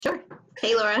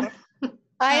Hey, Laura.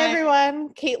 Hi, everyone.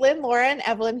 Kaitlin, Laura, and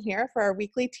Evelyn here for our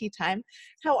weekly tea time.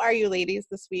 How are you ladies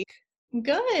this week?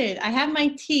 Good. I have my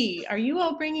tea. Are you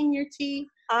all bringing your tea?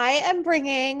 I am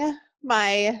bringing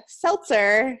my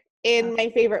seltzer in my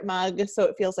favorite mug, so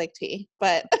it feels like tea.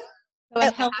 But I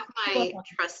have my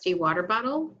trusty water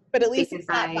bottle. But at least it's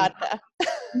not vodka.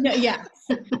 No, yes.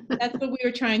 That's what we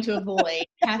were trying to avoid,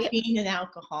 caffeine and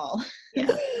alcohol.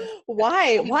 Yeah.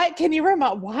 Why? Why? Can you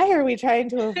remind? Why are we trying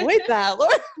to avoid that,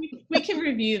 Laura? We can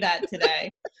review that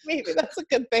today. Maybe that's a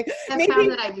good thing. I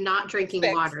found that I'm not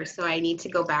drinking water, so I need to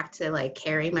go back to like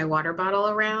carrying my water bottle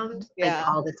around, like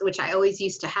all this, which I always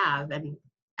used to have, and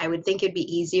I would think it'd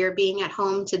be easier being at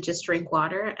home to just drink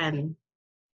water, and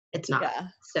it's not. Yeah.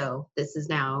 So this is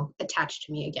now attached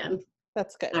to me again.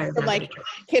 That's good. From like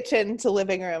kitchen to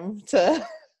living room to.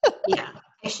 Yeah.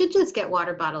 I should just get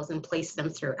water bottles and place them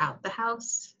throughout the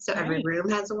house. So every room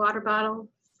has a water bottle.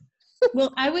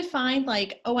 Well, I would find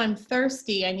like, oh, I'm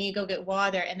thirsty. I need to go get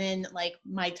water. And then like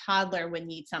my toddler would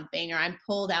need something, or I'm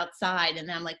pulled outside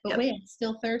and I'm like, but wait, I'm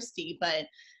still thirsty. But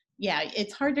yeah,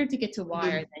 it's harder to get to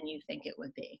water than you think it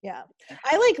would be. Yeah.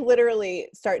 I like literally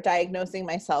start diagnosing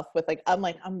myself with like,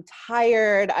 I'm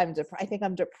tired. I think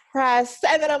I'm depressed.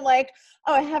 And then I'm like,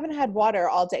 oh, I haven't had water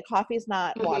all day. Coffee's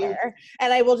not water.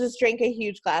 And I will just drink a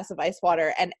huge glass of ice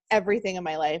water and everything in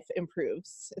my life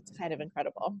improves. It's kind of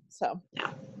incredible. So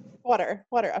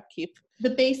water upkeep.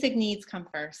 The basic needs come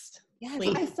first. Yes,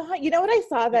 I saw, you know what I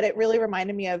saw that it really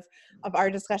reminded me of our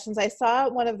discussions. I saw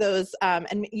one of those,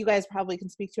 and you guys probably can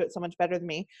speak to it so much better than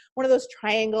me, one of those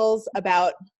triangles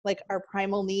about like our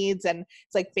primal needs, and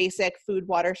it's like basic food,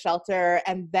 water, shelter,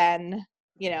 and then,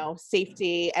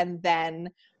 safety, and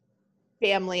then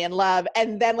family and love.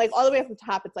 And then like all the way up the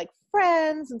top, it's like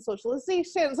friends and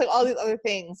socialization. It's like all these other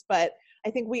things. But I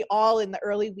think we all in the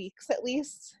early weeks, at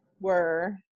least,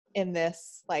 were in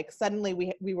this, like suddenly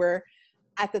we were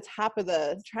at the top of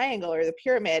the triangle or the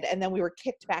pyramid, and then we were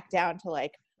kicked back down to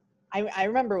like, I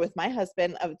remember with my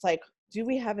husband, it's like, do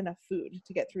we have enough food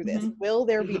to get through this? Will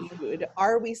there be food?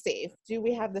 Are we safe? Do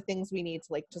we have the things we need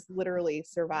to like just literally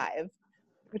survive?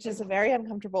 Which is a very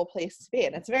uncomfortable place to be,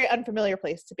 and it's a very unfamiliar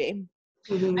place to be.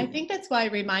 I think that's why I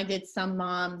reminded some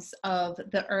moms of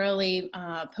the early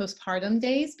postpartum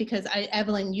days, because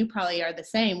Evelyn, you probably are the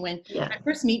same. When I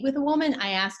first meet with a woman,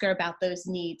 I ask her about those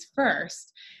needs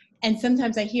first. And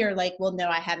sometimes I hear like, well, no,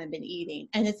 I haven't been eating.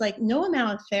 And it's like, no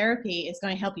amount of therapy is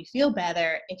going to help you feel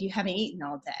better if you haven't eaten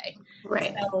all day.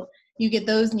 Right. So you get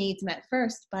those needs met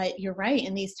first. But you're right.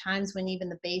 In these times when even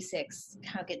the basics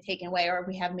kind of get taken away, or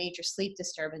we have major sleep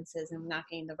disturbances and we're not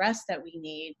getting the rest that we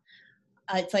need,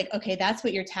 it's like, okay, that's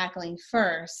what you're tackling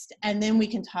first. And then we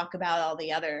can talk about all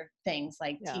the other things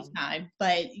like tea time,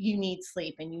 but you need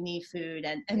sleep and you need food.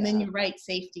 And then you're right,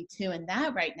 safety too. And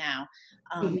that right now,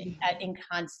 in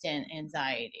constant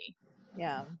anxiety.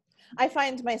 Yeah. I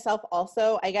find myself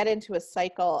also, I get into a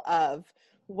cycle of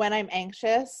when I'm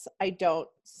anxious, I don't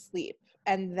sleep.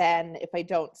 And then if I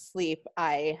don't sleep,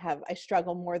 I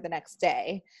struggle more the next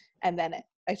day. And then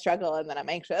I struggle and then I'm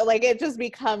anxious. Like it just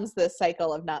becomes this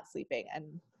cycle of not sleeping and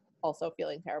also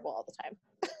feeling terrible all the time.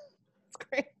 It's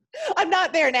great. I'm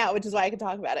not there now, which is why I can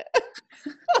talk about it.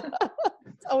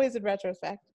 It's always in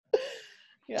retrospect.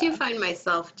 I do find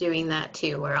myself doing that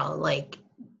too, where I'll like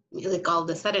all of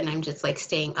a sudden I'm just like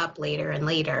staying up later and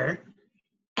later.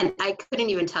 And I couldn't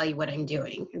even tell you what I'm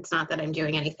doing. It's not that I'm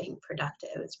doing anything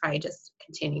productive. It's probably just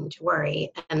continuing to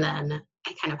worry. And then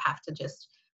I kind of have to just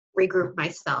regroup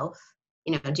myself,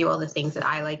 do all the things that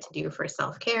I like to do for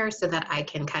self-care so that I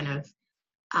can kind of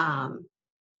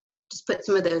just put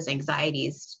some of those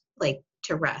anxieties like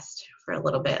to rest for a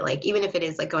little bit. Like, even if it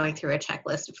is like going through a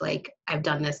checklist of like, I've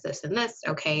done this, this, and this.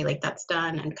 Okay. Like that's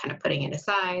done, and kind of putting it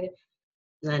aside,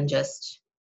 and then just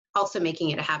also making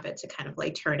it a habit to kind of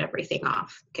like turn everything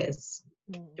off, because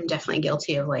I'm definitely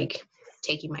guilty of like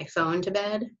taking my phone to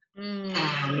bed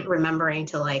and remembering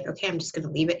to like, okay, I'm just going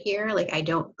to leave it here. Like I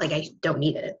don't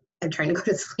need it. I'm trying to go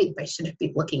to sleep. I shouldn't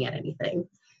be looking at anything.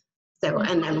 So,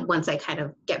 and then once I kind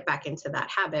of get back into that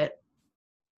habit,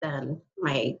 then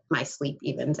my sleep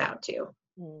evens out too.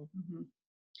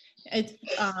 It's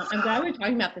I'm glad we're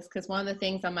talking about this, because one of the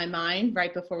things on my mind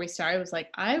right before we started was like,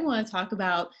 I want to talk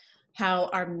about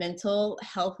how our mental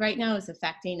health right now is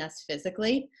affecting us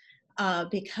physically.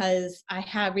 Because I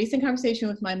had a recent conversation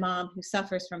with my mom who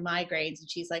suffers from migraines, and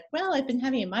she's like, well, I've been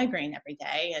having a migraine every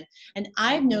day. And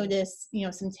I've noticed,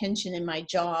 some tension in my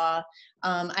jaw.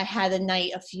 I had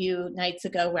a few nights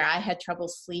ago where I had trouble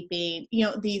sleeping,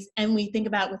 and we think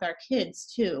about with our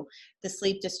kids too, the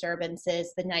sleep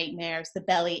disturbances, the nightmares, the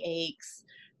belly aches,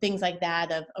 things like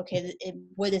that of, okay,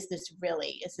 what is this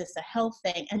really? Is this a health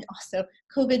thing? And also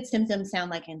COVID symptoms sound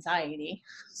like anxiety.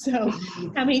 So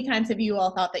how many times have you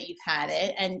all thought that you've had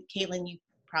it? And Kaitlin, you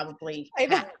probably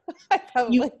have.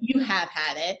 You have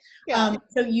had it. Yeah.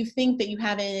 So you think that you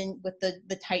have it with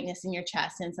the tightness in your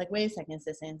chest, and it's like, wait a second, is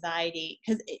this anxiety?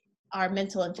 Because our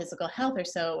mental and physical health are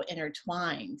so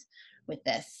intertwined with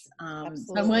this.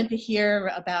 So I wanted to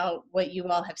hear about what you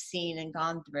all have seen and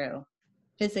gone through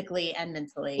physically and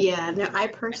mentally. Yeah, no, I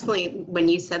personally, when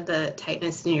you said the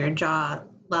tightness in your jaw,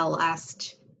 the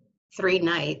last 3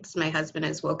 nights, my husband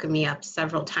has woken me up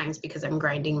several times because I'm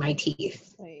grinding my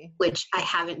teeth, which I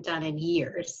haven't done in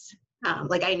years.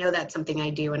 Like, I know that's something I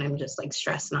do when I'm just like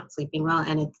stressed, not sleeping well.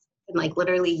 And it's been like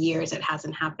literally years it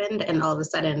hasn't happened. And all of a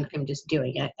sudden I'm just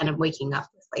doing it and I'm waking up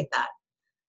with like that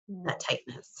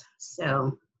tightness.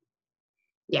 So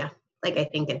yeah, like, I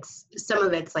think some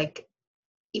of it's like,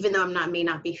 even though may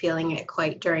not be feeling it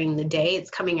quite during the day, it's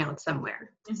coming out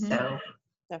somewhere. Mm-hmm. So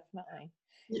definitely.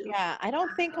 Yeah, I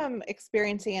don't think I'm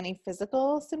experiencing any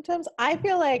physical symptoms. I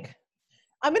feel like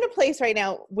I'm in a place right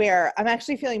now where I'm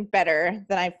actually feeling better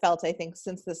than I felt, I think,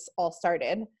 since this all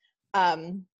started.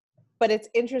 But it's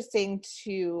interesting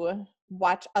to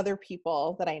watch other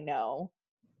people that I know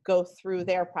go through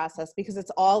their process, because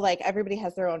it's all like everybody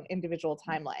has their own individual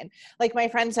timeline. Like, my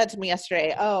friend said to me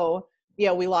yesterday, oh,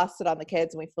 yeah, we lost it on the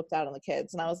kids and we flipped out on the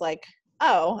kids. And I was like,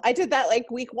 oh, I did that like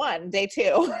week 1, day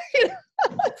 2.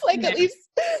 It's like, at least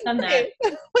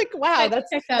like, wow,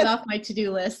 check that off my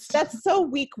to-do list. That's so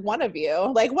week 1 of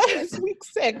you. Like, what is week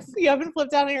 6? You haven't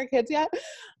flipped out on your kids yet.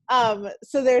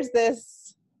 So there's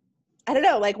this, I don't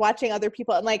know, like watching other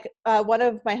people, and like one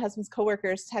of my husband's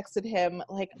coworkers texted him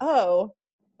like, oh,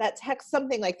 that text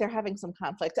something like they're having some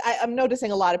conflict. I'm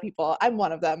noticing a lot of people, I'm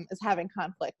one of them, is having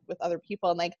conflict with other people.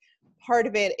 And like, part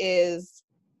of it is,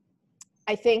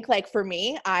 I think, like, for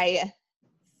me, I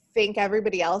think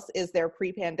everybody else is their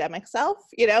pre-pandemic self,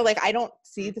 like, I don't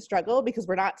see the struggle because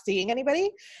we're not seeing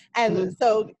anybody. And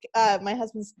so my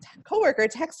husband's coworker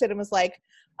texted and was like,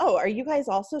 oh, are you guys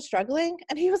also struggling?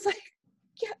 And he was like,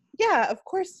 yeah, of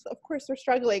course we're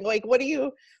struggling. Like, what do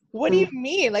you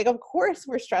mean? Like, of course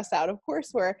we're stressed out. Of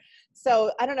course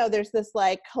so I don't know, there's this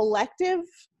like collective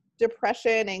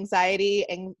depression, anxiety,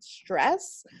 and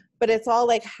stress, but it's all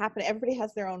like happening. Everybody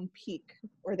has their own peak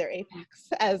or their apex,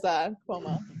 as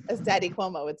Daddy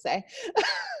Cuomo would say.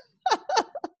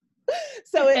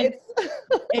 So and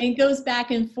it goes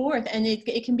back and forth, and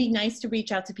it can be nice to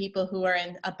reach out to people who are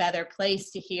in a better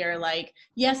place to hear, like,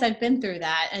 yes, I've been through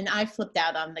that, and I flipped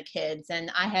out on the kids,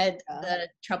 and I had the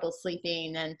trouble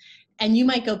sleeping, and you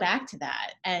might go back to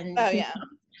that, and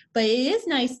but it is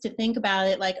nice to think about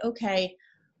it like, okay,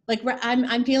 like,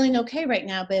 I'm feeling okay right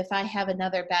now, but if I have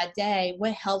another bad day,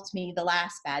 what helped me the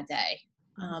last bad day,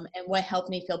 and what helped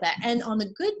me feel bad? And on the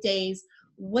good days,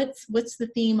 what's the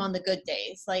theme on the good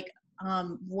days? Like,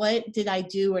 what did I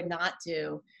do or not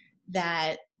do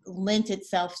that lent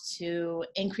itself to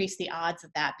increase the odds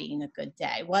of that being a good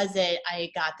day? Was it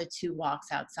I got the 2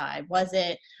 walks outside? Was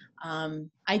it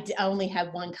I only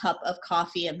had 1 cup of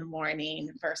coffee in the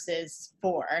morning versus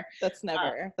 4? That's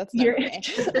never me.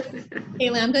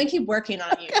 Kaitlin, I'm going to keep working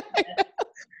on you.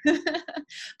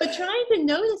 But trying to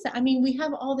notice that, I mean, we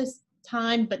have all this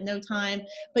time, but no time,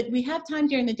 but we have time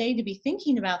during the day to be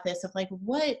thinking about this, of like,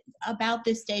 what about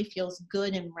this day feels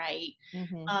good and right.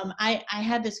 I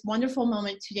had this wonderful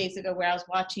moment 2 days ago where I was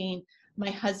watching my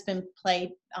husband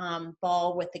play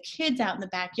ball with the kids out in the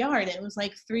backyard, and it was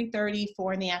like 3:30,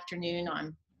 4 in the afternoon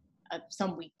on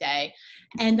some weekday,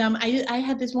 and I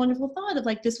had this wonderful thought of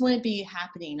like, this wouldn't be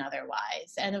happening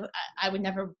otherwise, and I would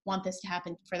never want this to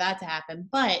happen, for that to happen,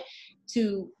 but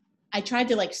I tried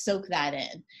to like soak that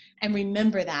in and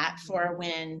remember that for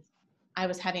when I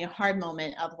was having a hard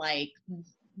moment of like,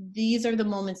 these are the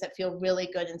moments that feel really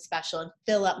good and special and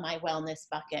fill up my wellness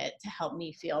bucket to help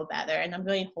me feel better. And I'm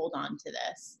going to hold on to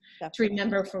this to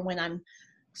remember for when I'm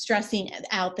stressing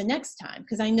out the next time,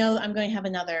 because I know I'm going to have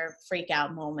another freak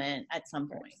out moment at some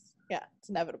point. Yeah, it's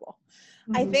inevitable.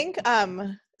 I think,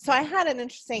 so I had an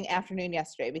interesting afternoon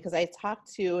yesterday because I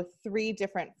talked to 3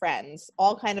 different friends,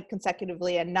 all kind of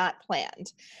consecutively and not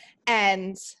planned.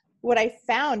 And what I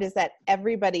found is that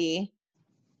everybody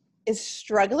is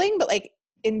struggling, but like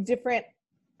in different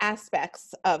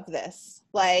aspects of this.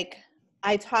 Like,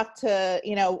 I talked to,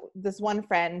 this one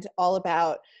friend all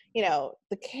about,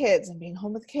 the kids and being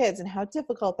home with kids and how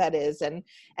difficult that is, and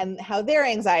how their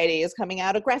anxiety is coming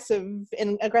out aggressive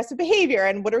behavior,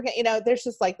 and what are, there's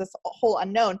just like this whole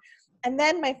unknown. And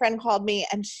then my friend called me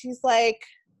and she's like,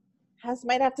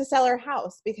 might have to sell her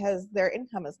house because their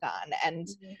income is gone.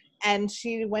 And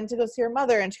she went to go see her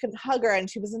mother and she couldn't hug her and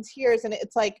she was in tears. And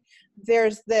it's like,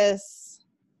 there's this,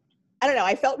 I don't know,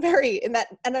 I felt very in that,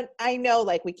 and I know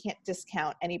like we can't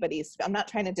discount anybody's, I'm not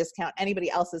trying to discount anybody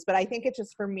else's, but I think it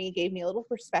just for me gave me a little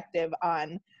perspective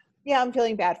on, yeah, I'm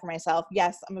feeling bad for myself.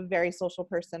 Yes, I'm a very social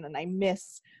person and I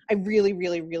really,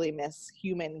 really, really miss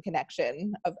human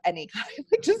connection of any kind,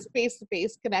 like just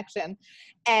face-to-face connection.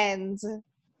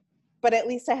 But at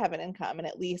least I have an income and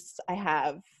at least I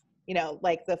have, you know,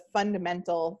 like the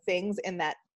fundamental things in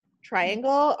that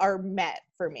triangle are met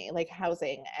for me, like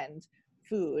housing and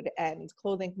food and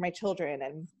clothing for my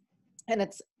children. And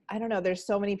it's, I don't know, there's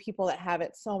so many people that have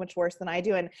it so much worse than I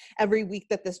do. And every week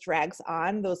that this drags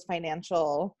on, those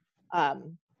financial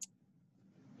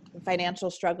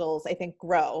struggles, I think,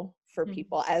 grow for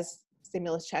people as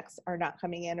stimulus checks are not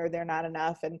coming in or they're not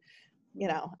enough. And, you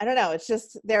know, I don't know, it's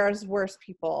just, there's worse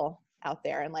people out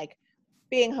there. And like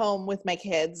being home with my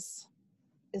kids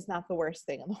is not the worst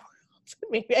thing in the world.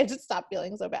 Maybe I just stopped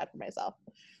feeling so bad for myself.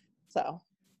 So,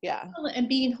 yeah. And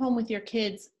being home with your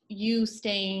kids, you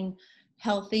staying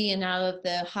healthy and out of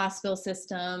the hospital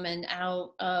system and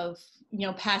out of, you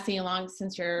know, passing along,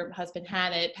 since your husband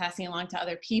had it, passing along to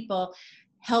other people,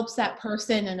 helps that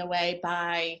person in a way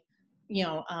by, you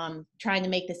know, trying to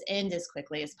make this end as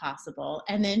quickly as possible.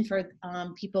 And then for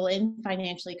people in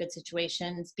financially good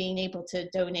situations, being able to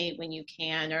donate when you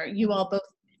can, or you all both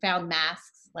found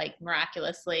masks, like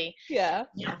miraculously. Yeah.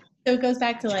 So it goes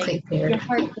back to like your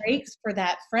heart breaks for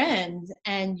that friend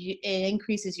and it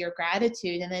increases your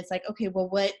gratitude. And then it's like, okay, well,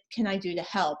 what can I do to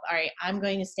help? All right, I'm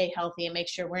going to stay healthy and make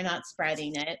sure we're not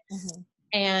spreading it. Mm-hmm.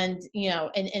 And, you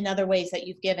know, in other ways that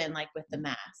you've given, like with the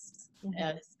masks,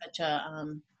 it's such a,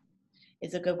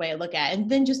 is a good way to look at it. And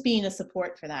then just being a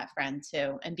support for that friend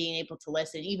too, and being able to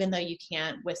listen, even though you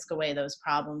can't whisk away those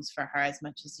problems for her as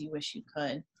much as you wish you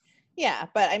could. Yeah.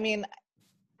 But I mean,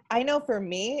 I know for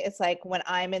me, it's like when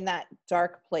I'm in that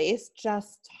dark place,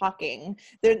 just talking,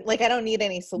 like I don't need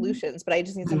any solutions, but I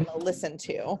just need someone to listen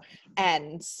to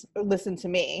and listen to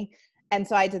me. And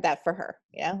so I did that for her.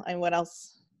 Yeah. And what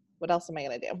else am I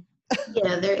going to do?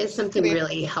 Yeah, there is something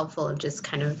really helpful of just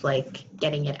kind of like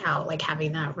getting it out, like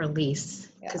having that release,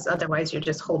 because otherwise you're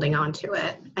just holding on to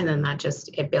it. And then that just,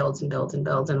 it builds and builds and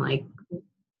builds. And like,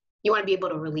 you want to be able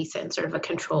to release it in sort of a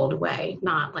controlled way,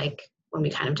 not like when we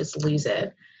kind of just lose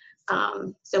it.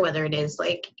 So whether it is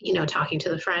like, you know, talking to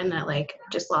the friend that like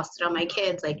just lost it on my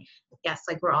kids, like, yes,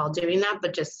 like we're all doing that,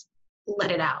 but just let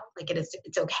it out. Like it's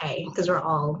okay. Because we're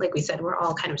all, like we said, we're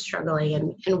all kind of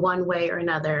struggling in one way or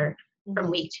another from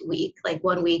week to week. Like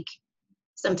one week,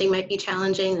 something might be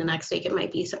challenging. The next week, it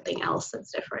might be something else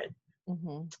that's different.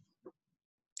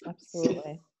 Mm-hmm.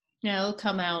 Absolutely. Yeah, it'll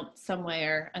come out some way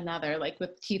or another, like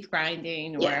with teeth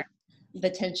grinding or the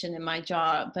tension in my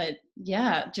jaw. But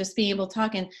yeah, just being able to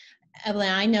talk. And Evelyn,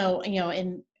 I know, you know,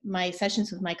 in my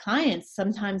sessions with my clients,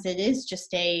 sometimes it is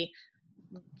just a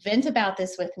vent about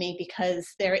this with me because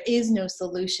there is no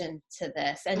solution to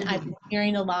this. And I've been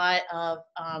hearing a lot of,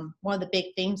 one of the big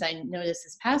things I noticed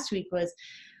this past week was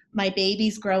my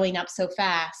baby's growing up so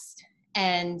fast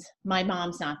and my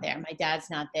mom's not there. My dad's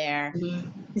not there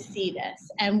to see this.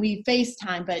 And we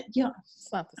FaceTime, but you know,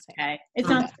 it's not the same. Okay. It's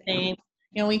not the same.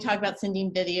 You know, we talk about sending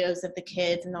videos of the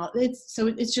kids and all,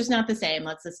 it's just not the same.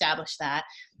 Let's establish that.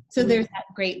 So there's that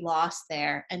great loss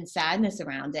there and sadness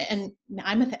around it. And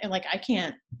like, I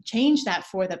can't change that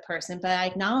for the person, but I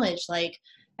acknowledge like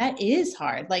that is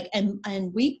hard. Like,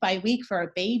 and week by week for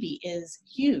a baby is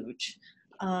huge.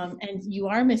 And you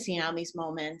are missing out on these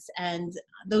moments, and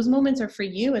those moments are for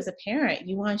you as a parent.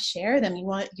 You want to share them.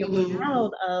 You're proud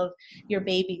of your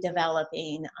baby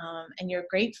developing, and you're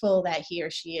grateful that he or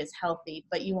she is healthy,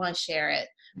 but you want to share it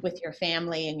with your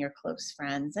family and your close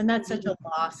friends. And that's such a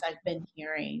loss I've been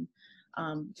hearing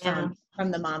from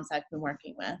the moms I've been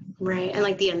working with. Right. And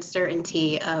like the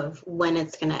uncertainty of when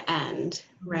it's going to end,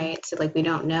 right? So like, we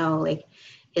don't know, like,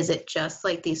 is it just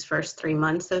like these first 3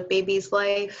 months of baby's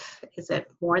life? Is it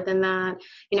more than that?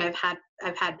 You know,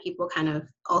 I've had people kind of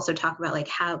also talk about like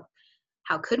how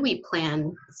could we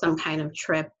plan some kind of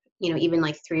trip, you know, even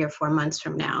like 3 or 4 months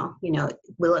from now? You know,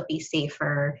 will it be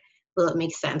safer? Will it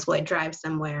make sense? Will I drive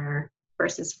somewhere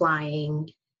versus flying?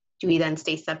 Do we then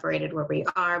stay separated where we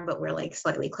are, but we're like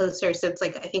slightly closer? So it's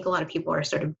like, I think a lot of people are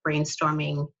sort of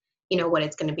brainstorming, you know, what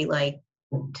it's going to be like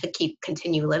to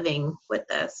continue living with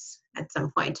this at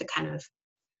some point, to kind of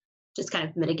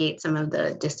mitigate some of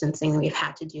the distancing that we've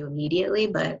had to do immediately,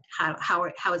 but how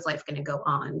is life going to go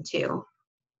on too?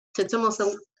 So it's almost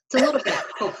it's a little bit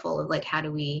hopeful of like, how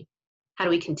do we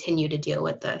continue to deal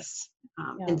with this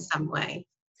in some way?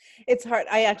 it's hard.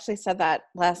 I actually said that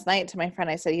last night to my friend.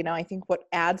 I said, I think what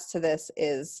adds to this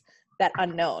is that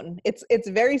unknown. It's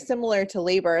very similar to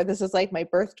labor. This is like my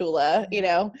birth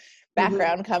doula,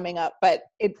 background coming up, but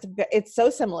it's so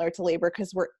similar to labor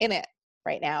because we're in it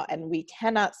right now and we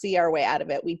cannot see our way out of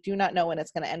it. We do not know when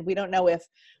it's going to end. We don't know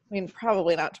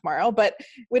probably not tomorrow, but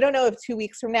we don't know if 2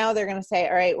 weeks from now they're going to say,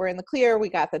 all right, we're in the clear. We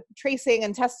got the tracing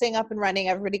and testing up and running.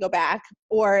 Everybody go back.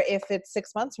 Or if it's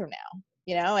 6 months from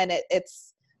now, and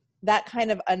it's that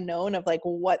kind of unknown of like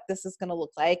what this is going to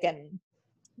look like and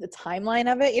the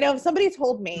timeline of it. If somebody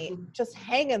told me just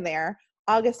hang in there,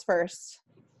 August 1st,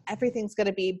 everything's going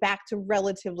to be back to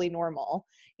relatively normal,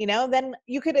 then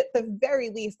you could at the very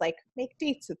least like make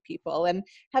dates with people and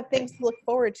have things to look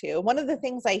forward to. One of the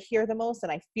things I hear the most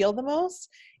and I feel the most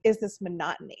is this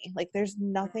monotony. Like there's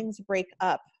nothing to break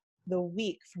up the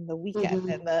week from the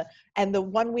weekend and the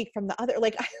 1 week from the other.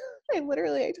 Like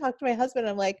I talked to my husband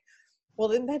and I'm like, well,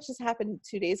 didn't that just happen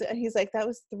 2 days ago? And he's like, that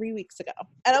was 3 weeks ago.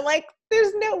 And I'm like,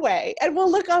 there's no way. And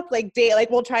we'll look up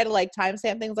we'll try to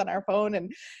timestamp things on our phone.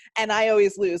 And I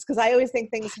always lose because I always think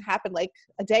things happened like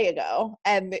a day ago.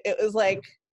 And it was like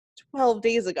 12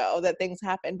 days ago that things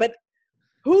happened. But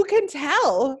who can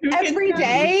tell? Every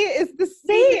day is the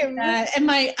same.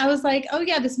 And I was like, oh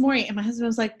yeah, this morning. And my husband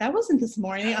was like, that wasn't this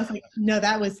morning. I was like, no,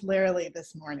 that was literally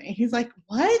this morning. He's like,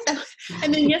 what?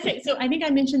 And then yesterday, so I think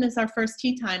I mentioned this our first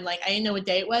tea time. Like I didn't know what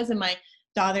day it was. And my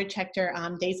daughter checked her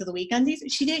days of the week undies.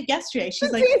 She did it yesterday.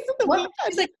 She's like, what?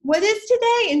 She's like, what is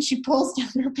today? And she pulls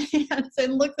down her pants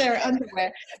and looks at her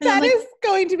underwear. And that is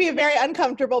going to be a very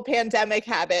uncomfortable pandemic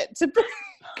habit to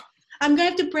I'm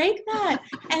going to have to break that.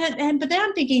 But then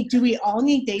I'm thinking, do we all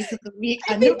need days of the week?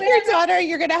 I think your daughter,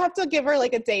 you're going to have to give her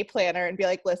like a day planner and be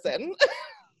like, listen,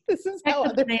 this is how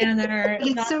other planner,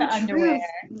 it's so the underwear.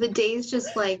 The days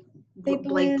just they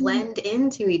blend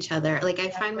into each other. Like I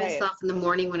find myself in the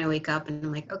morning when I wake up and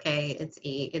I'm like, okay, it's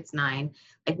 8, it's 9.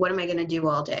 Like, what am I going to do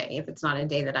all day if it's not a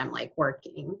day that I'm like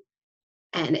working?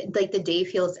 And the day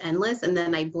feels endless, and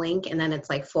then I blink and then it's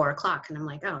like 4 o'clock and I'm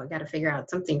like, oh, I got to figure out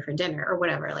something for dinner or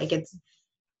whatever. Like it's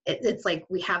like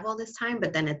we have all this time,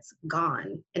 but then it's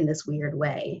gone in this weird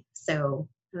way. So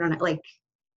I don't know,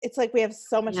 it's like we have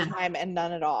so much time and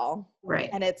none at all. Right.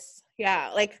 And it's,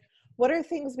 what are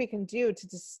things we can do to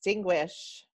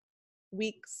distinguish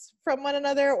weeks from one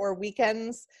another or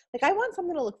weekends? Like I want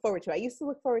something to look forward to. I used to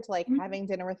look forward to having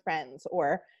dinner with friends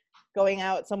or going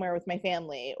out somewhere with my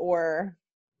family or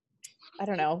I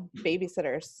don't know,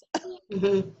 babysitters.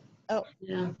 Oh,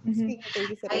 yeah.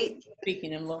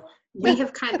 Speaking of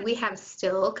babysitters. We have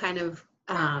still kind of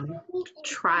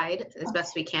tried as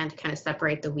best we can to kind of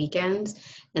separate the weekends.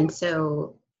 And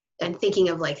so I'm thinking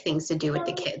of things to do with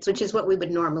the kids, which is what we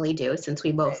would normally do since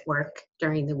we both work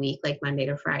during the week, like Monday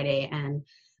to Friday. And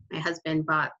my husband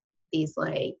bought these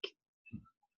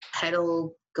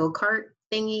pedal go-kart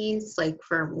thingies,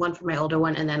 for my older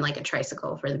one, and then a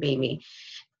tricycle for the baby.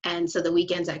 And so the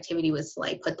weekend's activity was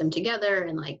to put them together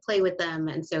and play with them.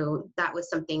 And so that was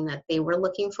something that they were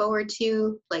looking forward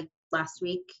to last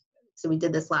week. So we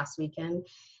did this last weekend.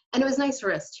 And it was nice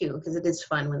for us too, because it is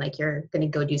fun when you're going to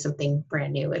go do something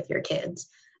brand new with your kids.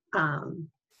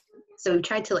 So we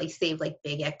tried to save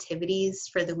big activities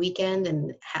for the weekend,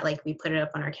 and we put it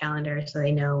up on our calendar so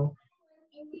they know.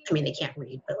 I mean, they can't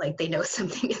read, but they know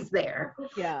something is there.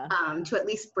 Yeah. To at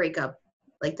least break up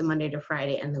the Monday to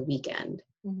Friday and the weekend.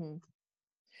 Mm-hmm.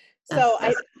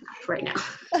 That's right now.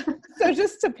 So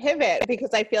just to pivot,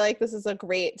 because I feel like this is a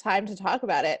great time to talk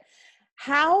about it.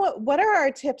 What are our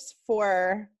tips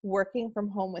for working from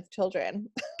home with children?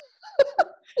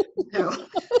 No.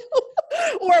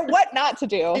 Or what not to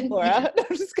do, Laura? No,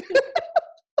 I'm just kidding.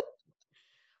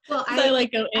 Well, I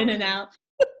go in and out.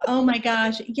 Oh my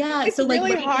gosh. Yeah. It's so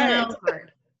really hard. Now,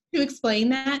 to explain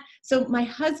that. So my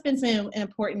husband's in an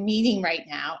important meeting right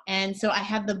now. And so I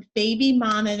have the baby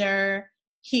monitor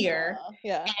here.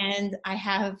 And I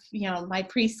have, my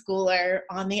preschooler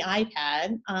on the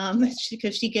iPad,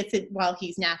 because she gets it while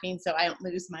he's napping, so I don't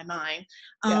lose my mind.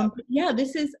 But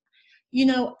this is,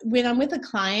 when I'm with a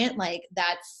client,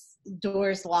 that's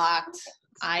doors locked.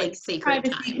 Privacy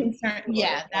concern.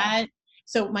 Yeah.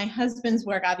 So my husband's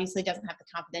work obviously doesn't have the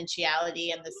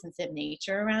confidentiality and the sensitive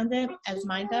nature around it as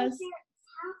mine does.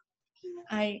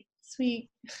 I'm going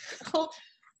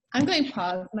to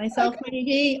pause myself,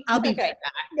 maybe. I'll be right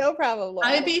back. No problem, Laura.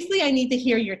 I need to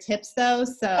hear your tips, though.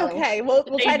 So okay, we'll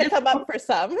try to come up for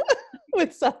some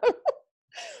with some.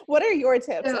 What are your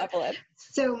tips, Evelyn?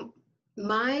 So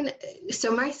mine.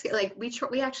 So my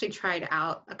we actually tried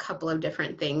out a couple of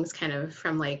different things, kind of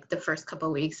from the first couple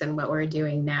of weeks and what we're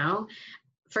doing now.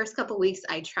 first couple weeks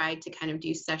I tried to kind of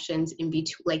do sessions in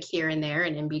between, like here and there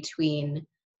and in between,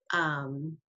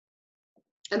 and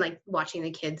like watching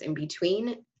the kids in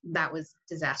between. That was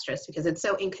disastrous because it's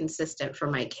so inconsistent for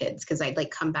my kids, because I'd like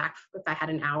come back if I had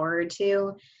an hour or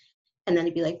two, and then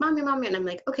it'd be like, mommy, and I'm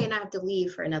like, okay, now I have to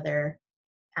leave for another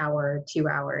hour, 2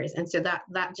 hours. And so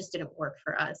that just didn't work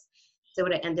for us. So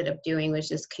what I ended up doing was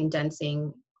just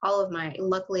condensing all of my,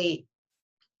 luckily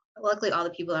all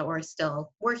the people that were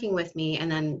still working with me,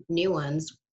 and then new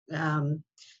ones,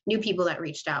 new people that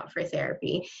reached out for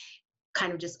therapy,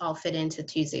 kind of just all fit into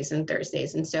Tuesdays and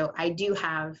Thursdays. And so I do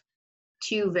have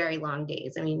 2 very long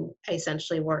days. I mean, I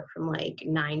essentially work from like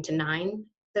 9 to 9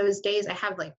 those days. I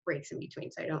have like breaks in between,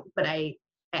 so I don't, but I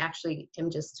actually am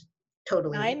just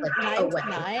totally 9 like, to away.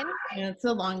 9? Yeah, it's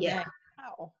a long day.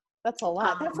 Wow. That's a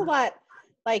lot. That's a lot,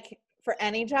 like, for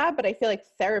any job, but I feel like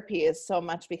therapy is so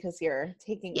much because you're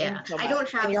taking in so much, I don't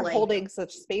have, and you're like, holding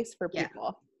such space for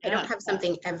people. I don't have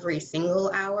something every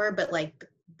single hour, but like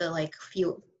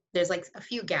there's like a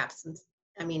few gaps. And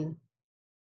I mean,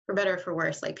 for better or for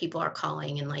worse, like people are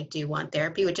calling and like do want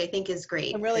therapy, which I think is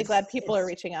great. I'm really glad people are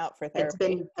reaching out for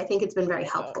therapy. I think it's been very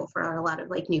helpful for a lot of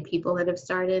like new people that have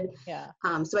started. Yeah.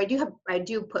 So I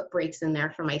do put breaks in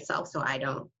there for myself, so I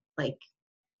don't like,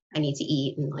 I need to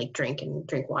eat and like drink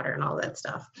water and all that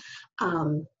stuff.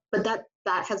 But that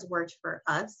has worked for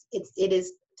us. It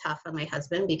is tough on my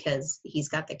husband because he's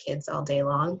got the kids all day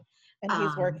long. And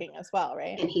he's working as well,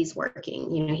 right? And he's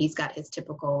working, you know, he's got his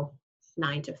typical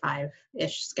 9 to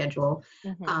 5-ish schedule.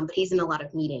 Mm-hmm. But he's in a lot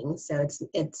of meetings, so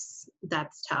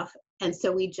that's tough. And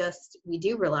so we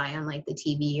do rely on like the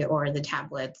TV or the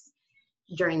tablets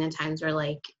during the times where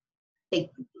like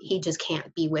he just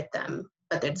can't be with them,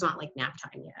 but it's not like nap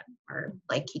time yet, or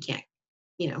like he can't,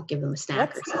 you know, give them a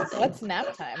snack or something. What's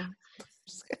nap time?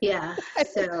 Yeah,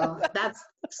 so that's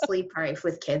sleep part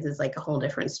with kids is like a whole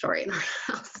different story in our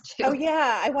house too. Oh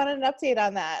yeah, I wanted an update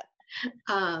on that.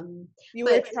 You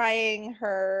were trying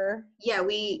her. Yeah,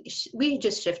 we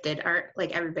just shifted our,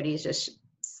 like, everybody's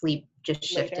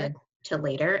shifted to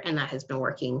later, and that has been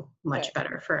working much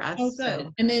better for us. Oh, good.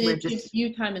 So and then it gives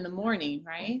you time in the morning,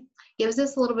 right? Gives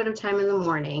us a little bit of time in the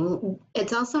morning.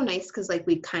 It's also nice because like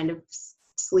we kind of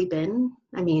sleep in.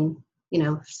 I mean, you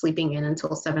know, sleeping in until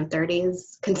 7:30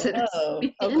 is considered.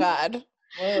 Oh God.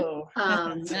 Whoa.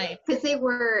 Nice. Because they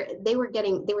were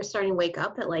starting to wake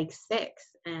up at like 6,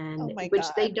 and which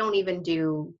they don't even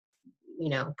do, you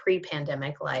know,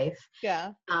 pre-pandemic life.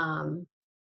 Yeah.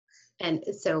 And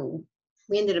so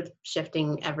we ended up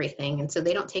shifting everything, and so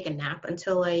they don't take a nap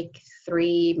until like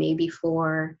 3, maybe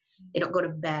 4. They don't go to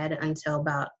bed until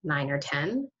about 9 or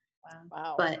 10.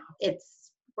 Wow. But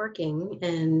it's working,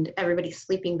 and everybody's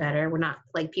sleeping better. We're not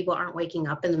like, people aren't waking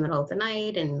up in the middle of the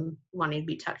night and wanting to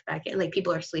be tucked back in. Like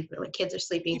people are sleeping, like kids are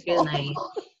sleeping through the night,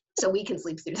 so we can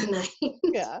sleep through the night.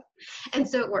 Yeah. And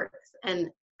so it works.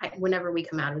 And whenever we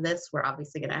come out of this, we're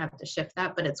obviously going to have to shift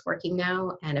that, but it's working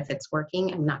now. And if it's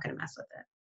working, I'm not going to mess with it.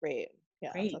 Great.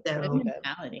 Yeah. Great. So good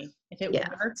mentality. If it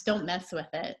works, don't mess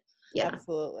with it. Yeah.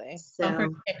 Absolutely. Bumper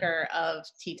sticker of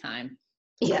tea time.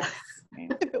 Yeah.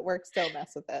 If it works, don't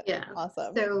mess with it. Yeah.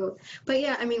 Awesome. So, but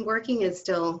yeah, I mean, working is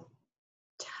still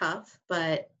tough,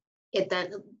 but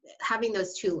having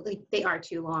those 2, like, they are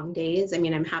 2 long days. I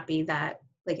mean, I'm happy that,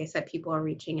 like I said, people are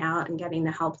reaching out and getting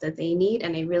the help that they need,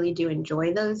 and I really do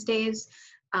enjoy those days.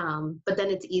 But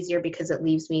then it's easier because it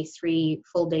leaves me 3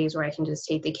 full days where I can just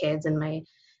take the kids, and my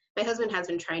husband has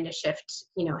been trying to shift,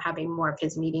 you know, having more of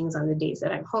his meetings on the days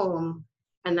that I'm home,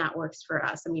 and that works for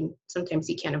us. I mean, sometimes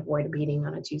he can't avoid a meeting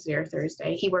on a Tuesday or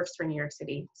Thursday. He works for New York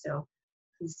City, so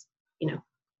he's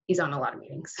on a the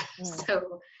meetings.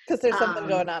 So because there's something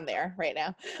going on there right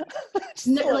now.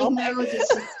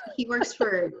 He works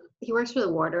for the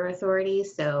water authority,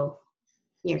 so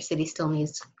New York City still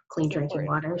needs clean drinking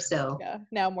water. So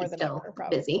now more than ever,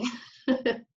 probably busy.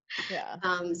 Yeah.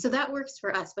 So that works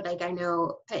for us, but like I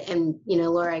know, and you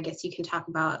know, Laura, I guess you can talk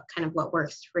about kind of what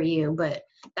works for you, but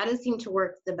that has seemed to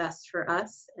work the best for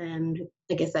us. And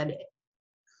like I said,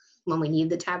 when we need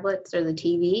the tablets or the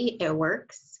TV, it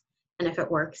works. And if it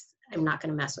works, I'm not going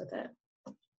to mess with it.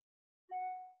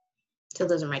 So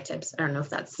those are my tips. I don't know if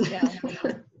that's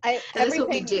everything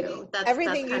we do.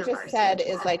 Everything you just said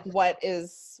is like what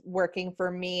is working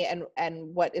for me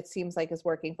and what it seems like is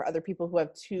working for other people who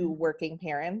have 2 working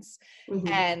parents. Mm-hmm.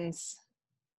 And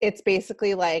it's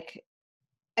basically like,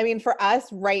 I mean, for us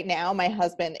right now, my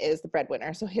husband is the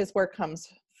breadwinner, so his work comes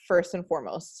first and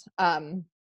foremost.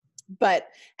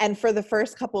 and for the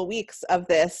first couple of weeks of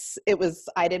this,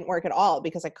 I didn't work at all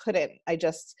because I couldn't.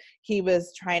 He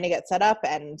was trying to get set up,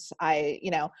 and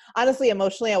honestly,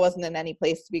 emotionally, I wasn't in any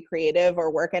place to be creative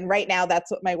or work. And right now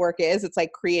that's what my work is. It's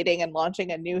like creating and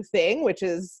launching a new thing, which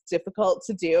is difficult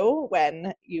to do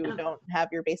when you don't have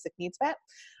your basic needs met.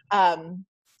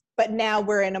 But now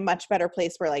we're in a much better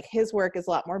place where like his work is a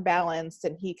lot more balanced,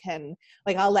 and he can,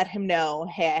 like, I'll let him know,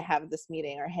 hey, I have this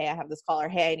meeting, or hey, I have this call, or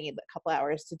hey, I need a couple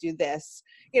hours to do this,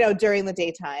 during the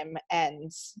daytime,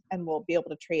 and we'll be able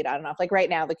to trade on and off. Like right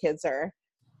now the kids are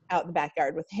out in the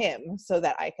backyard with him so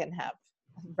that I can have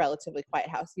a relatively quiet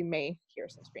house. You may hear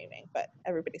some screaming, but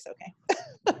everybody's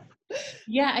okay.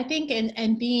 Yeah, I think,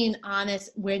 and being honest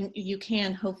when you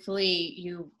can,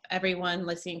 hopefully everyone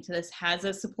listening to this has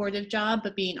a supportive job,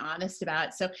 but being honest about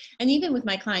it. So, and even with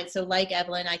my clients, so like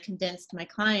Evelyn, I condensed my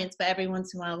clients, but every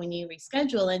once in a while we need to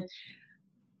reschedule,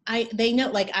 and they know,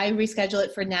 like I reschedule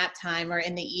it for nap time or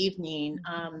in the evening,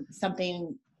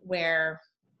 something where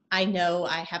I know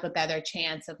I have a better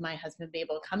chance of my husband being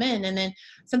able to come in. And then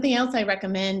something else I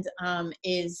recommend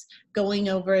is going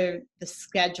over the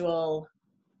schedule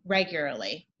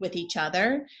regularly with each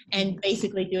other and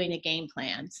basically doing a game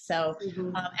plan. So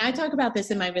and I talk about this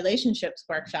in my relationships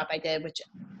workshop I did, which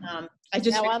I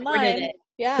just recorded online. it,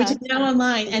 yeah, which is now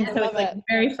online. And so it's like it.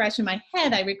 very fresh in my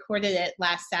head. I recorded it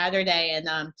last Saturday,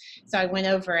 and so I went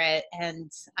over it,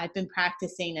 and I've been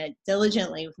practicing it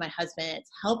diligently with my husband. It's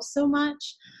helped so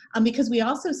much because we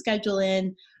also schedule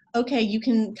in, okay, you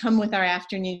can come with our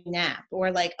afternoon nap,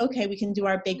 or like, okay, we can do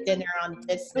our big dinner on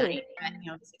this night,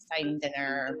 this exciting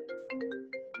dinner.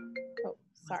 Oh,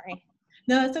 sorry.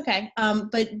 No, it's okay.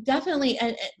 But definitely,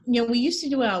 we used to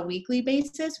do it on a weekly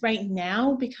basis. Right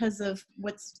now, because of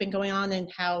what's been going on and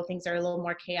how things are a little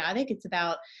more chaotic, it's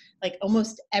about like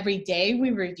almost every day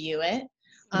we review it.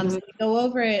 So we go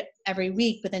over it every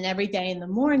week, but then every day in the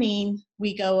morning,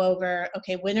 we go over,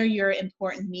 okay, when are your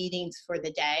important meetings for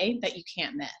the day that you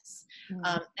can't miss?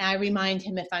 And I remind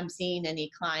him if I'm seeing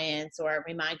any clients, or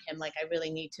remind him like, I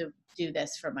really need to do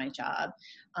this for my job.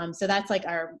 So that's like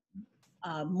our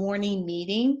morning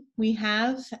meeting we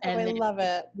have. And I love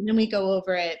it. And then we go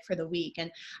over it for the week. And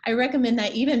I recommend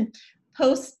that even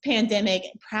post-pandemic,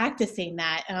 practicing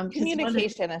that.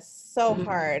 Communication is so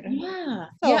hard. Yeah.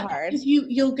 So hard. Because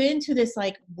you'll get into this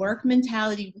like work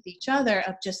mentality with each other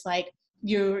of just like,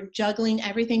 you're juggling,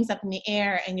 everything's up in the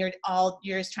air, and you're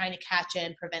just trying to catch it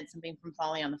and prevent something from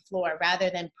falling on the floor, rather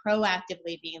than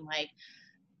proactively being like,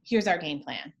 here's our game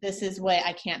plan. This is what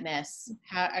I can't miss.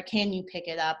 How can you pick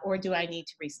it up, or do I need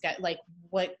to reschedule? Like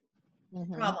what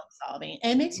problem solving?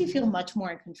 And it makes you feel much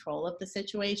more in control of the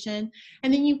situation.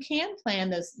 And then you can plan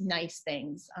those nice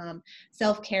things,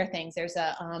 self-care things. There's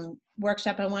a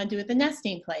workshop I want to do at the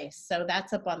nesting place. So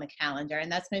that's up on the calendar, and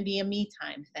that's going to be a me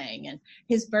time thing. And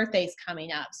his birthday's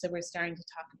coming up, so we're starting to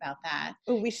talk about that.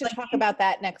 Oh, we should talk about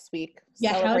that next week.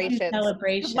 Yeah,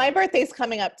 celebrations. My birthday's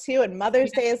coming up too, and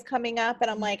Mother's Day is coming up,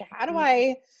 and I'm like, how do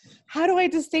I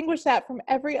distinguish that from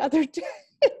every other day?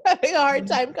 Having a hard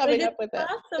time coming up with it.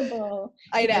 Possible.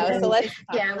 I know. So let's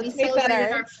we make that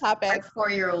our topic. Our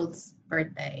 4-year-old's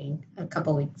birthday a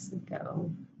couple weeks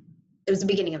ago. It was the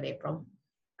beginning of April.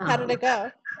 How did it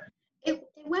go? It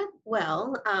went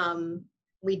well.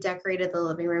 We decorated the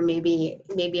living room. Maybe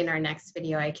in our next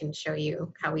video I can show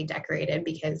you how we decorated,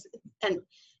 and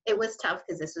it was tough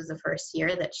because this was the first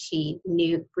year that she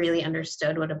really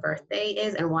understood what a birthday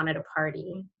is and wanted a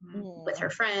party with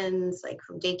her friends, like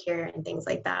from daycare and things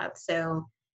like that. So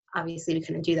obviously we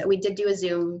couldn't do that. We did do a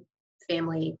Zoom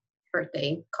family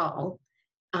birthday call.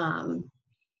 And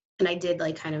I did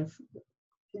like kind of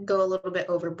go a little bit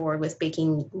overboard with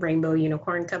baking rainbow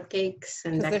unicorn cupcakes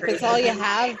and decorating. If it's all you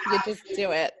have, you just do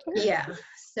it. Yeah.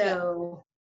 So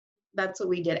that's what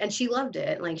we did. And she loved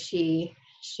it. Like she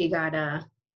got a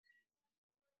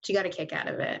kick out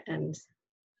of it, and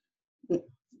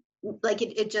like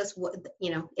it just,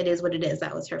 it is what it is.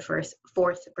 That was her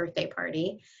fourth birthday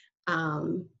party.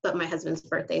 But my husband's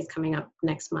birthday is coming up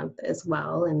next month as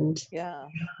well, and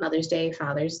Mother's Day,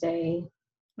 Father's Day.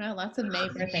 Well, lots of May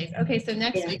birthdays. Okay, so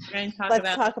next week we're going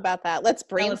to talk about that. Let's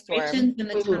brainstorm. Celebrations in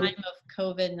the time of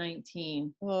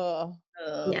COVID-19.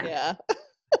 Yeah.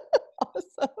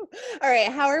 Awesome. All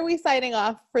right, how are we signing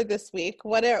off for this week?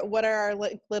 What are our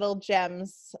little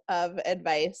gems of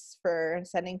advice for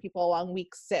sending people along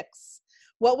week 6?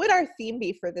 What would our theme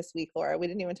be for this week, Laura? We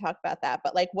didn't even talk about that,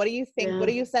 but like, what do you think? Yeah. What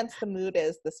do you sense the mood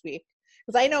is this week?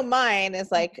 Because I know mine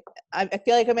is like, I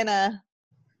feel like I'm in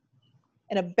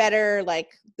a better, like,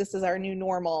 this is our new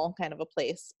normal kind of a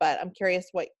place, but I'm curious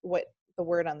what the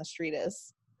word on the street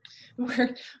is.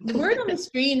 word on the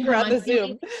street and We're how on the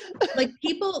Zoom. Like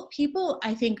people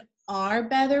I think are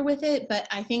better with it, but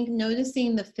I think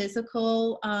noticing the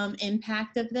physical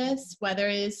impact of this, whether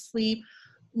it is sleep,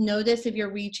 notice if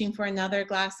you're reaching for another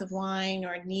glass of wine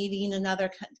or needing another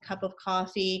cup of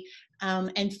coffee,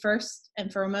 and first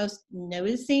and foremost,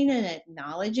 noticing and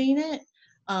acknowledging it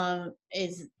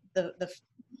is the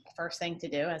first thing to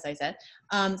do, as I said.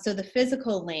 So the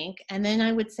physical link, and then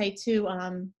I would say too,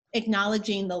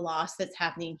 acknowledging the loss that's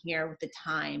happening here with the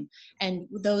time. And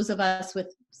those of us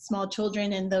with small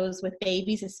children and those with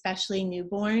babies, especially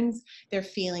newborns, they're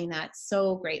feeling that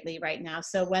so greatly right now.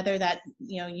 So whether that,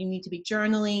 you need to be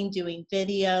journaling, doing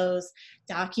videos,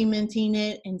 documenting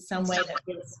it in some way that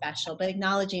feels special, but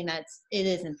acknowledging that it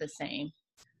isn't the same.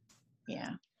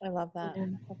 Yeah. I love that.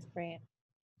 That's great.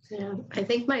 Yeah, I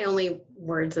think my only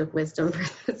words of wisdom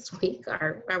for this week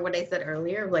are what I said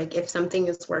earlier. Like, if something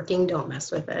is working, don't mess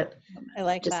with it. I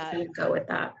like Just that. kind of go with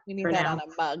that. We need that now. on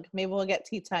a mug. Maybe we'll get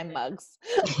tea time mugs.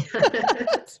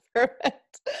 That's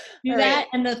perfect. Do All that right.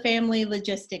 and the family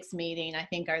logistics meeting, I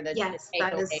think, are the Yes, the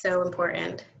that is takeaways. so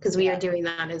important, because we are doing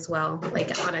that as well,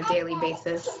 like on a daily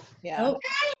basis. Yeah. Oh.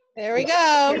 There we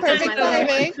go. Perfect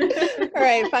timing. All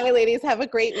right. Bye, ladies. Have a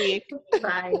great week.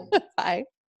 Bye. Bye.